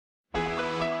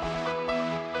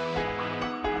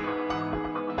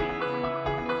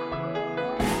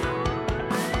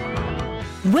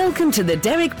Welcome to the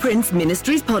Derek Prince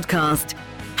Ministries podcast,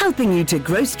 helping you to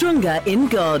grow stronger in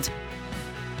God.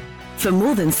 For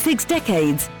more than 6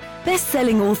 decades,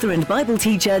 best-selling author and Bible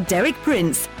teacher Derek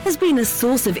Prince has been a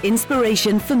source of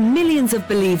inspiration for millions of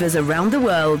believers around the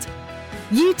world.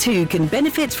 You too can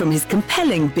benefit from his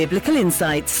compelling biblical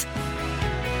insights.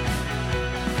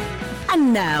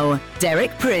 And now,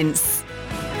 Derek Prince.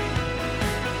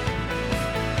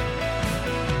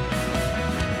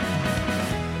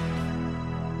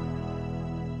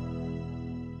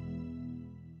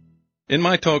 In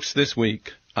my talks this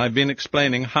week, I've been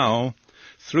explaining how,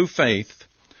 through faith,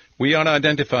 we are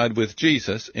identified with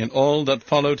Jesus in all that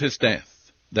followed his death,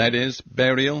 that is,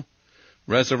 burial,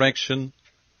 resurrection,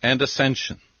 and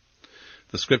ascension.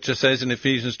 The scripture says in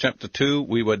Ephesians chapter 2,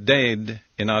 we were dead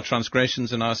in our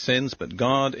transgressions and our sins, but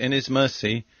God, in his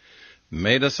mercy,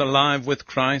 made us alive with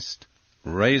Christ,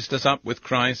 raised us up with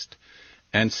Christ,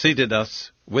 and seated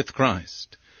us with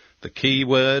Christ. The key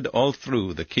word all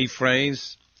through, the key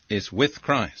phrase, is with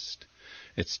Christ.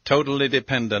 It's totally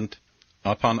dependent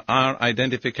upon our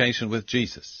identification with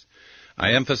Jesus.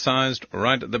 I emphasized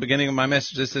right at the beginning of my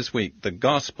messages this week, the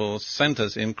gospel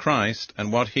centers in Christ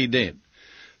and what he did.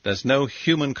 There's no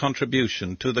human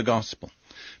contribution to the gospel.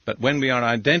 But when we are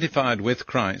identified with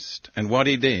Christ and what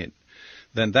he did,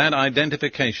 then that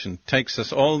identification takes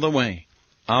us all the way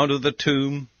out of the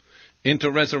tomb, into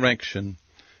resurrection,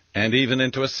 and even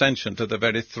into ascension to the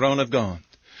very throne of God.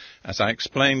 As I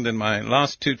explained in my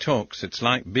last 2 talks, it's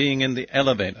like being in the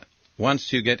elevator.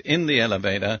 Once you get in the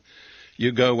elevator,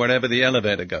 you go wherever the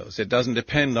elevator goes. It doesn't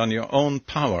depend on your own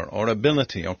power or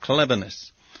ability or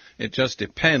cleverness. It just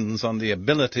depends on the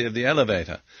ability of the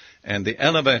elevator. And the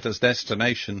elevator's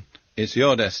destination is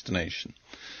your destination.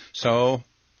 So,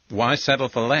 why settle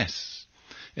for less?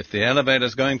 If the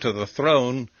elevator's going to the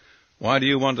throne, why do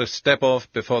you want to step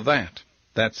off before that?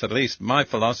 That's at least my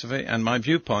philosophy and my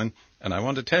viewpoint. And I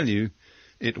want to tell you,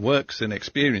 it works in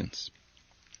experience.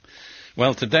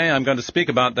 Well, today I'm going to speak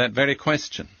about that very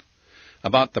question,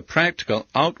 about the practical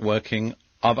outworking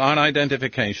of our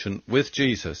identification with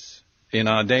Jesus in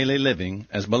our daily living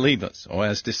as believers or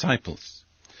as disciples.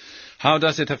 How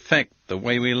does it affect the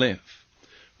way we live?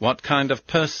 What kind of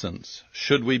persons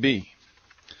should we be?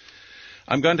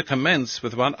 I'm going to commence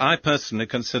with what I personally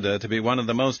consider to be one of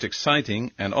the most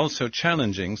exciting and also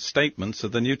challenging statements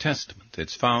of the New Testament.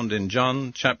 It's found in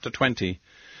John chapter 20,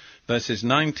 verses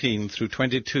 19 through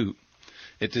 22.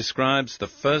 It describes the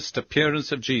first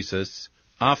appearance of Jesus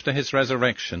after his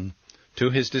resurrection to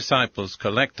his disciples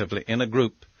collectively in a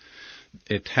group.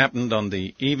 It happened on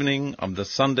the evening of the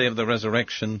Sunday of the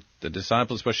resurrection. The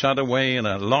disciples were shut away in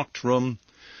a locked room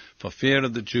for fear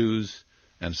of the Jews,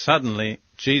 and suddenly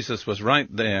Jesus was right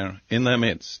there in their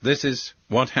midst. This is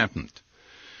what happened.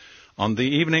 On the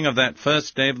evening of that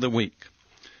first day of the week,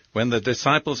 when the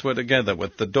disciples were together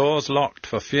with the doors locked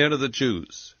for fear of the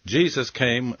Jews, Jesus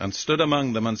came and stood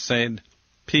among them and said,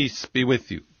 "Peace be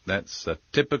with you." That's a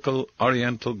typical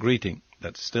Oriental greeting.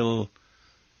 That's still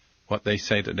what they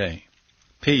say today.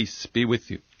 Peace be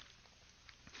with you.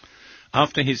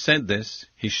 After he said this,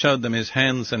 he showed them his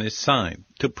hands and his side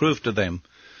to prove to them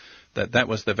that that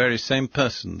was the very same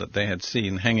person that they had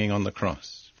seen hanging on the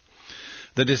cross.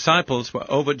 The disciples were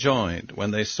overjoyed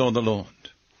when they saw the Lord.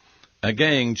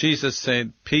 Again, Jesus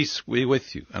said, "Peace be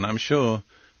with you." And I'm sure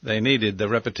they needed the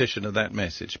repetition of that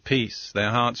message. Peace. Their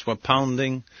hearts were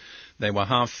pounding. They were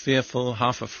half fearful,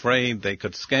 half afraid. They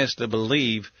could scarcely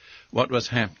believe what was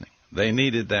happening. They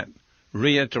needed that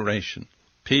reiteration.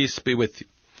 Peace be with you.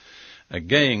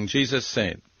 Again, Jesus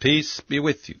said, "Peace be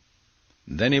with you."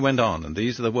 Then he went on, and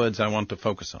these are the words I want to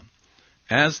focus on.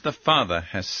 "As the Father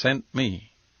has sent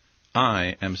me,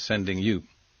 I am sending you."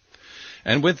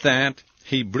 And with that,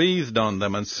 he breathed on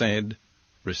them and said,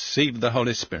 "Receive the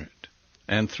Holy Spirit."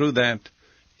 And through that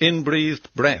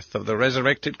in-breathed breath of the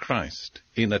resurrected Christ,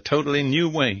 in a totally new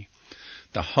way,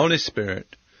 the Holy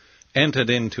Spirit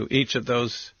entered into each of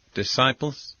those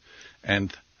disciples,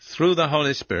 and through the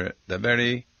Holy Spirit, the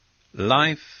very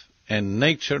life and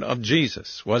nature of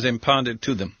Jesus was imparted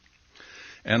to them.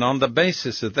 And on the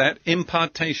basis of that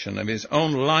impartation of his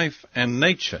own life and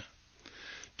nature,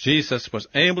 Jesus was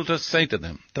able to say to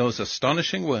them those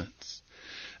astonishing words,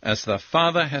 "As the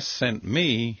Father has sent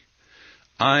me,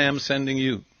 I am sending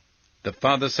you." The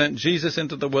Father sent Jesus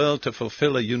into the world to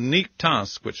fulfill a unique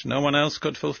task which no one else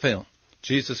could fulfill.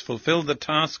 Jesus fulfilled the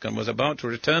task and was about to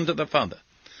return to the Father.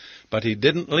 But he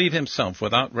didn't leave himself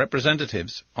without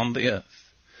representatives on the earth.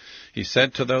 He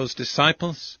said to those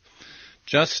disciples,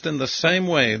 "Just in the same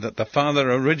way that the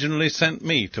Father originally sent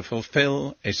me to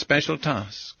fulfill a special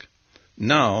task,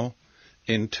 now,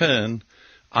 in turn,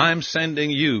 I'm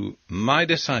sending you, my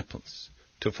disciples,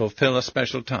 to fulfill a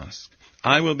special task.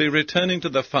 I will be returning to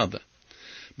the Father,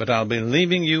 but I'll be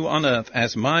leaving you on earth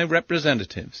as my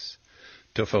representatives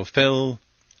to fulfill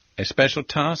a special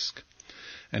task.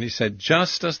 And he said,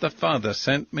 just as the Father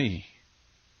sent me,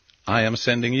 I am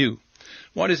sending you.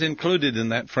 What is included in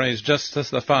that phrase, just as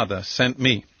the Father sent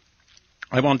me?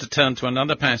 I want to turn to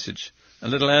another passage a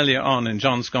little earlier on in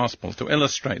John's Gospel to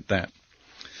illustrate that.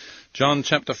 John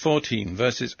chapter 14,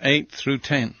 verses 8 through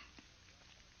 10.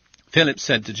 Philip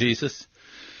said to Jesus,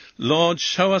 Lord,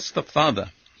 show us the Father,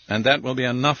 and that will be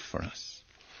enough for us.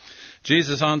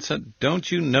 Jesus answered, don't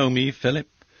you know me, Philip,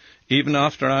 even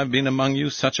after I've been among you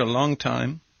such a long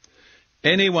time?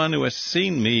 Anyone who has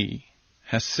seen me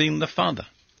has seen the Father.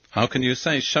 How can you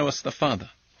say, show us the Father?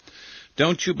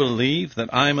 Don't you believe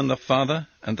that I am in the Father,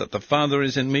 and that the Father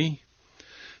is in me?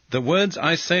 The words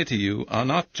I say to you are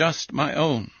not just my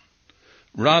own.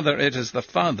 Rather, it is the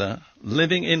Father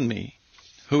living in me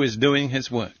who is doing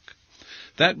his work.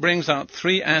 That brings out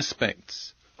three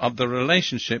aspects of the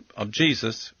relationship of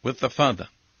Jesus with the Father.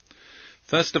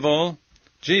 First of all,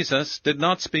 Jesus did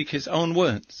not speak his own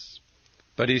words,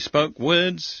 but he spoke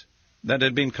words that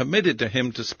had been committed to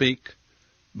him to speak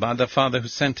by the Father who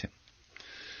sent him.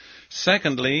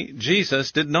 Secondly,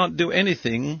 Jesus did not do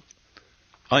anything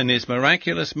in his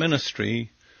miraculous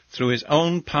ministry through his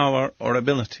own power or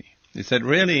ability. He said,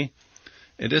 really,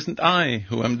 it isn't I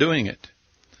who am doing it,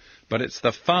 but it's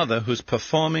the Father who's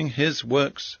performing his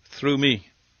works through me.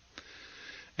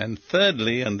 And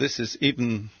thirdly, and this is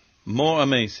even more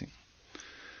amazing,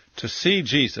 to see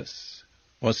Jesus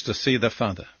was to see the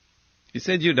Father. He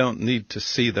said, you don't need to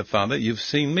see the Father, you've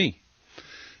seen me.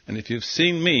 And if you've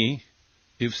seen me,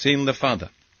 you've seen the Father.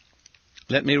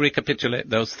 Let me recapitulate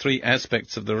those three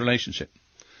aspects of the relationship.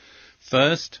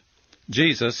 First,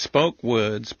 Jesus spoke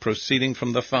words proceeding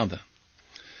from the Father.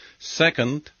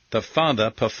 Second, the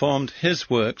Father performed his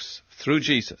works through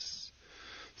Jesus.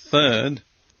 Third,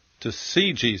 to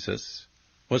see Jesus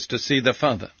was to see the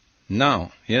Father.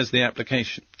 Now, here's the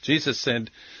application. Jesus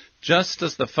said, just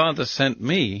as the Father sent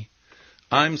me,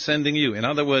 I'm sending you. In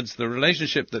other words, the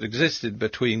relationship that existed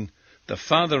between the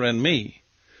Father and me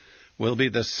will be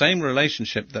the same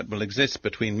relationship that will exist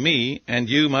between me and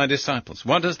you, my disciples.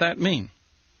 What does that mean?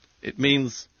 It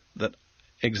means that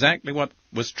exactly what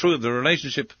was true of the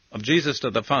relationship of Jesus to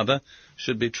the Father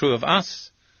should be true of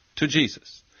us to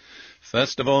Jesus.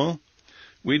 First of all,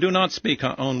 we do not speak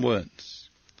our own words.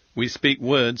 We speak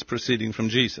words proceeding from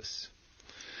Jesus.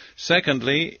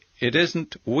 Secondly, it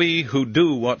isn't we who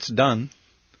do what's done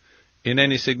in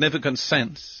any significant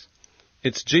sense.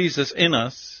 It's Jesus in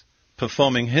us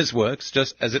performing his works,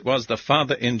 just as it was the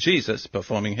Father in Jesus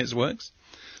performing his works.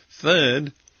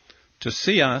 Third, to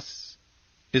see us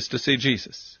is to see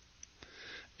Jesus.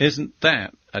 Isn't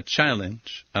that a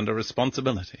challenge and a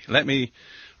responsibility? Let me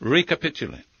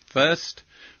recapitulate. First,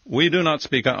 we do not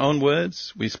speak our own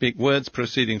words. We speak words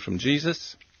proceeding from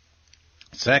Jesus.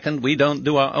 Second, we don't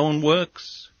do our own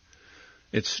works.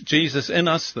 It's Jesus in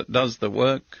us that does the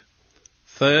work.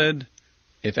 Third,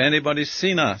 if anybody's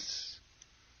seen us,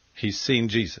 he's seen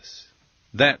Jesus.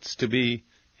 That's to be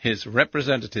his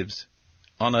representatives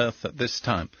on earth at this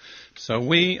time. So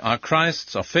we are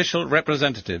Christ's official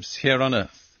representatives here on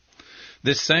earth.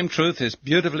 This same truth is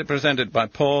beautifully presented by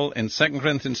Paul in 2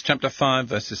 Corinthians chapter 5,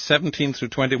 verses 17 through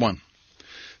 21.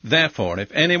 Therefore,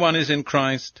 if anyone is in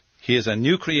Christ, he is a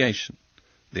new creation.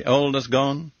 The old is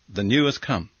gone, the new has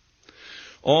come.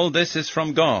 All this is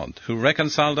from God, who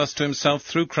reconciled us to himself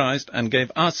through Christ and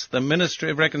gave us the ministry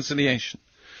of reconciliation.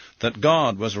 That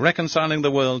God was reconciling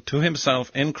the world to himself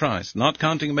in Christ, not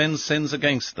counting men's sins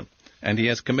against them. And he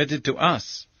has committed to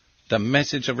us the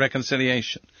message of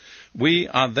reconciliation. We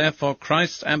are therefore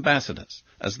Christ's ambassadors,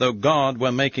 as though God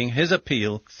were making his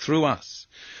appeal through us.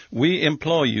 We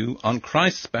implore you, on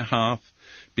Christ's behalf,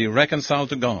 be reconciled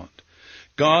to God.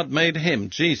 God made him,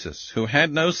 Jesus, who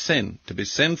had no sin, to be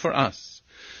sin for us,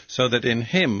 so that in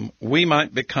him we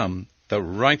might become the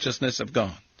righteousness of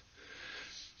God.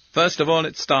 First of all,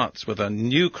 it starts with a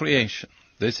new creation.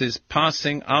 This is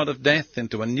passing out of death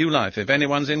into a new life. If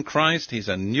anyone's in Christ, he's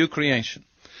a new creation.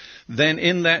 Then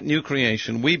in that new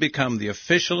creation, we become the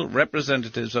official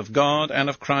representatives of God and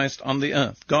of Christ on the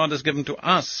earth. God has given to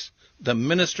us the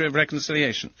ministry of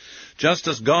reconciliation. Just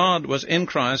as God was in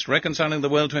Christ reconciling the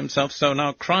world to himself, so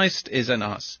now Christ is in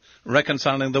us,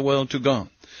 reconciling the world to God.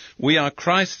 We are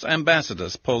Christ's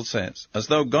ambassadors, Paul says, as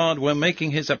though God were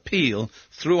making his appeal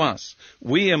through us.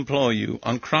 We implore you,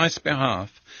 on Christ's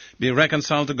behalf, be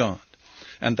reconciled to God.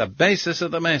 And the basis of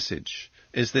the message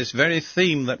is this very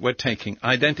theme that we're taking,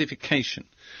 identification.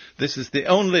 This is the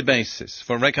only basis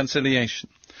for reconciliation.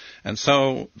 And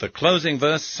so the closing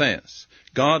verse says,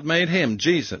 God made him,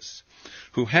 Jesus,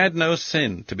 who had no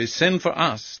sin, to be sin for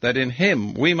us, that in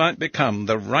him we might become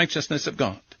the righteousness of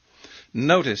God.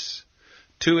 Notice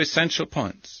two essential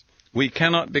points. We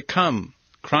cannot become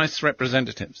Christ's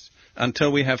representatives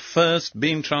until we have first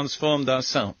been transformed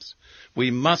ourselves.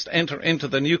 We must enter into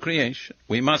the new creation.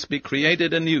 We must be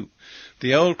created anew.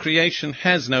 The old creation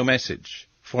has no message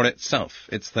for itself.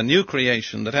 It's the new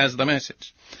creation that has the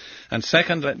message. And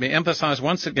second, let me emphasize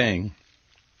once again,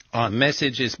 our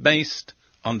message is based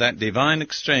on that divine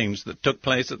exchange that took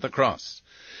place at the cross,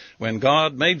 when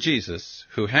God made Jesus,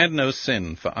 who had no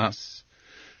sin, for us,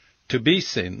 to be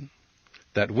sin,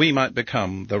 that we might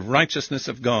become the righteousness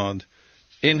of God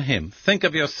in him. Think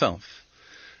of yourself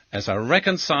as a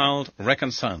reconciled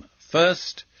reconciler.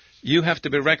 First, you have to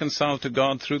be reconciled to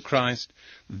God through Christ.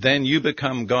 Then you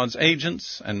become God's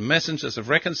agents and messengers of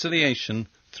reconciliation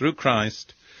through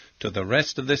Christ to the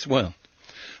rest of this world.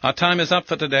 Our time is up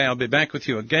for today. I'll be back with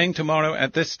you again tomorrow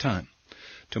at this time.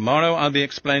 Tomorrow I'll be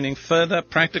explaining further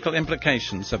practical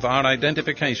implications of our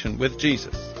identification with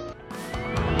Jesus.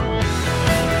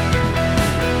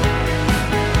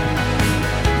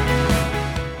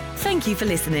 Thank you for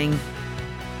listening.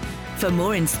 For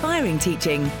more inspiring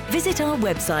teaching, visit our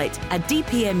website at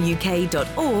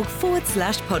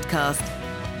dpmuk.org/podcast.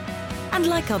 And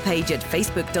like our page at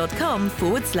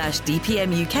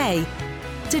facebook.com/dpmuk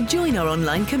to join our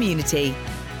online community.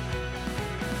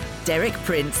 Derek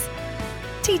Prince,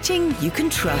 teaching you can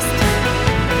trust.